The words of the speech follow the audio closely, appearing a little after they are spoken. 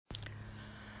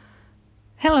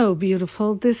Hello,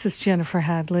 beautiful. This is Jennifer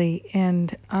Hadley,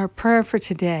 and our prayer for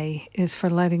today is for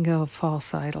letting go of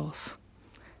false idols,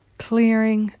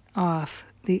 clearing off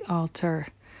the altar,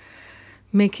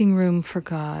 making room for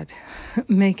God,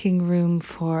 making room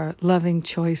for loving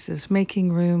choices,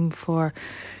 making room for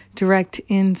direct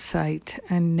insight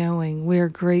and knowing. We're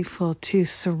grateful to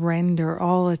surrender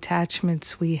all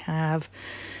attachments we have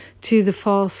to the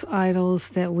false idols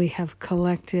that we have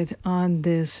collected on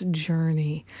this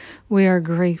journey. We are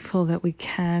grateful that we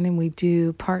can and we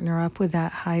do partner up with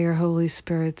that higher Holy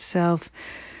Spirit self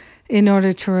in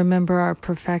order to remember our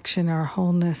perfection, our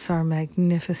wholeness, our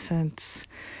magnificence,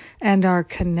 and our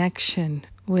connection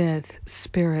with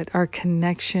Spirit, our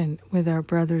connection with our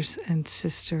brothers and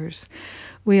sisters.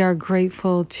 We are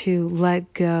grateful to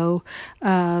let go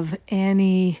of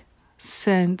any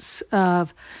sense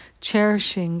of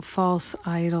cherishing false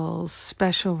idols,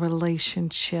 special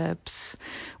relationships.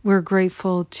 We're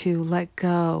grateful to let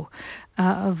go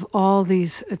of all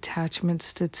these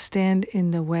attachments that stand in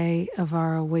the way of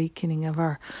our awakening, of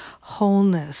our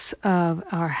wholeness, of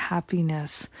our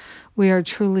happiness. We are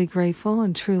truly grateful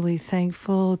and truly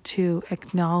thankful to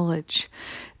acknowledge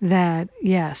that,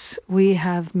 yes, we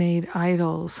have made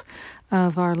idols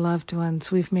of our loved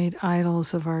ones. We've made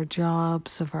idols of our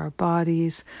jobs, of our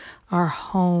bodies, our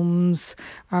homes,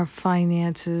 our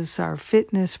finances, our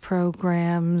fitness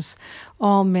programs.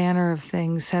 All manner of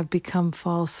things have become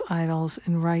false idols.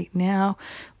 And right now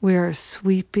we are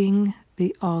sweeping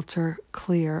the altar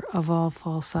clear of all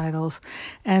false idols,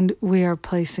 and we are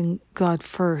placing God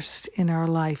first in our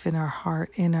life, in our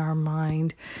heart, in our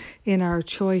mind, in our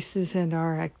choices and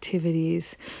our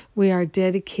activities. We are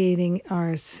dedicating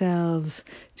ourselves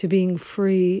to being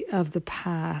free of the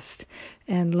past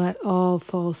and let all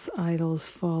false idols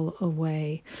fall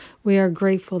away. We are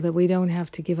grateful that we don't have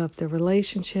to give up the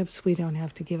relationships. We don't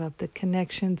have to give up the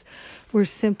connections. We're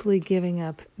simply giving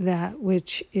up that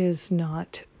which is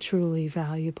not truly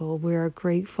valuable. We are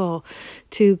grateful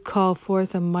to call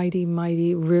forth a mighty,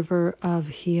 mighty river of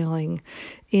healing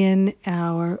in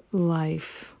our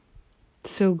life.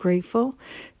 So grateful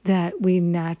that we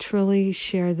naturally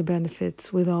share the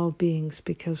benefits with all beings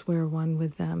because we're one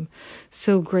with them.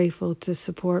 So grateful to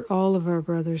support all of our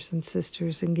brothers and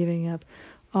sisters in giving up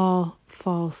all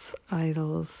false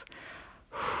idols.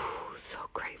 So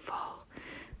grateful.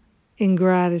 In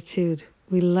gratitude,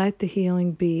 we let the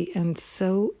healing be, and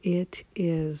so it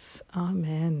is.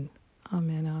 Amen.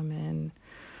 Amen. Amen.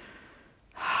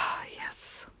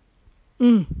 Yes.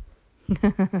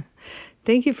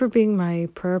 Thank you for being my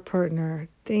prayer partner.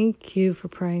 Thank you for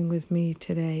praying with me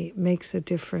today. It makes a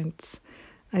difference.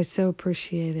 I so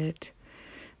appreciate it.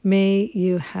 May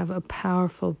you have a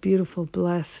powerful, beautiful,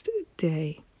 blessed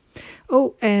day.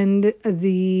 Oh, and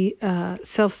the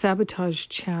self-sabotage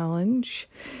challenge,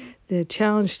 the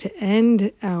challenge to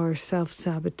end our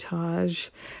self-sabotage.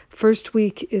 First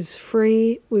week is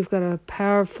free. We've got a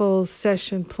powerful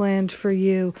session planned for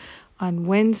you on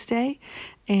Wednesday,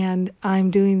 and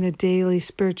I'm doing the daily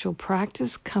spiritual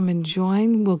practice. Come and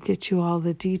join. We'll get you all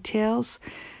the details.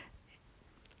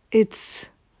 It's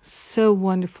so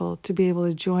wonderful to be able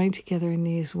to join together in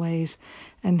these ways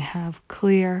and have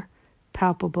clear,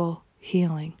 palpable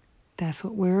healing. That's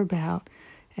what we're about,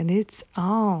 and it's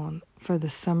on for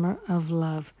the summer of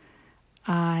love.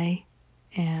 I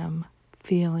am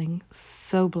feeling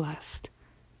so blessed,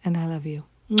 and I love you.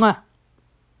 Mwah!